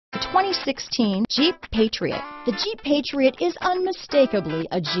2016 Jeep Patriot. The Jeep Patriot is unmistakably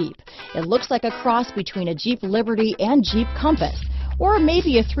a Jeep. It looks like a cross between a Jeep Liberty and Jeep Compass, or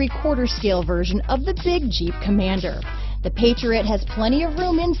maybe a 3/4 scale version of the big Jeep Commander. The Patriot has plenty of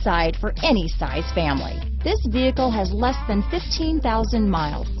room inside for any size family. This vehicle has less than 15,000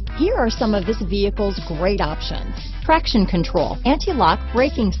 miles. Here are some of this vehicle's great options: traction control, anti-lock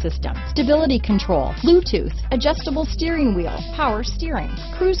braking system, stability control, Bluetooth, adjustable steering wheel, power steering,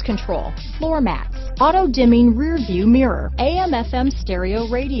 cruise control, floor mats, auto-dimming rear view mirror, AM/FM stereo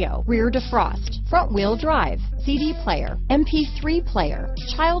radio, rear defrost, front wheel drive, CD player, MP3 player,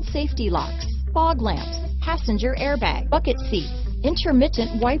 child safety locks, fog lamps, passenger airbag, bucket seats,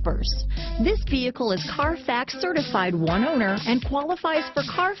 intermittent wipers. This vehicle is Carfax certified one owner and qualifies for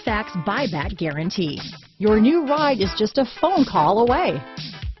Carfax buyback guarantee. Your new ride is just a phone call away.